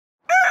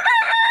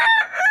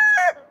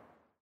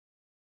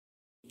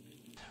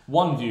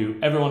One view,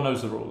 everyone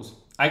knows the rules.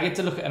 I get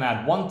to look at an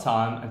ad one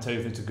time and tell you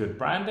if it's a good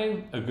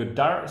branding, a good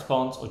direct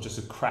response, or just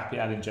a crappy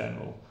ad in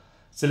general.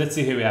 So let's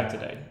see who we have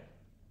today.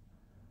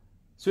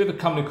 So we have a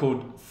company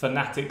called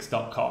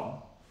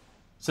fanatics.com.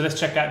 So let's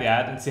check out the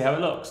ad and see how it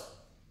looks.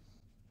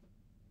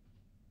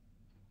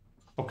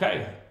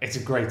 Okay, it's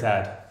a great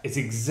ad. It's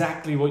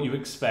exactly what you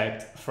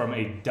expect from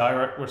a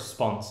direct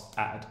response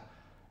ad.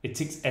 It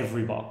ticks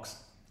every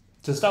box.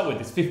 To start with,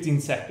 it's 15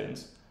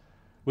 seconds.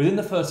 Within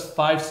the first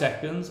 5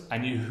 seconds, I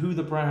knew who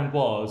the brand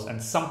was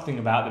and something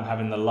about them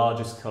having the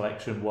largest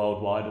collection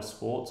worldwide of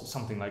sports or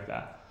something like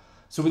that.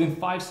 So within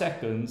 5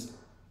 seconds,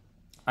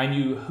 I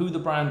knew who the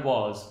brand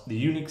was, the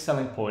unique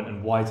selling point,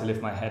 and why to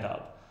lift my head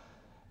up.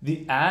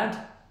 The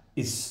ad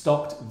is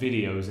stocked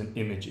videos and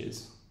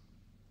images.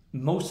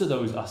 Most of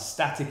those are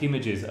static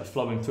images that are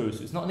flowing through,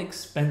 so it's not an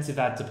expensive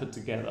ad to put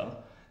together.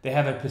 They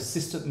have a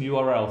persistent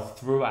URL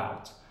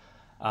throughout.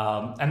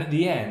 And at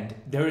the end,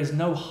 there is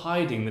no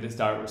hiding that it's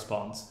direct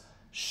response.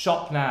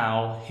 Shop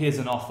now, here's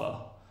an offer.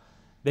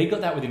 They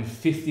got that within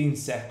 15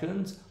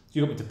 seconds.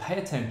 You got me to pay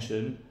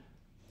attention,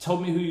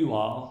 told me who you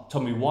are,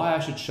 told me why I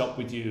should shop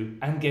with you,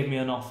 and gave me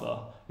an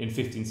offer in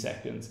 15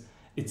 seconds.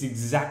 It's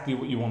exactly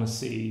what you want to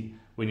see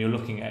when you're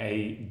looking at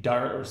a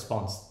direct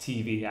response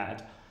TV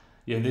ad.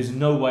 You know, there's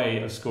no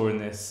way of scoring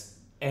this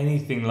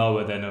anything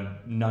lower than a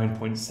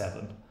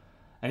 9.7.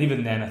 And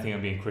even then, I think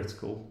I'm being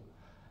critical.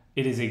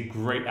 It is a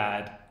great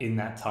ad in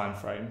that time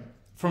frame.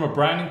 From a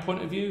branding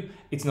point of view,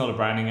 it's not a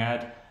branding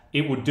ad.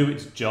 It will do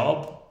its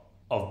job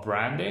of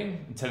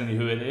branding and telling you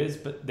who it is,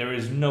 but there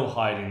is no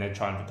hiding they're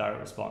trying for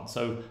direct response.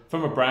 So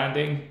from a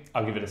branding,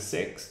 I'll give it a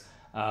 6,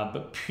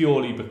 but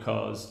purely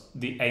because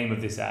the aim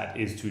of this ad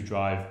is to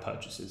drive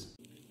purchases.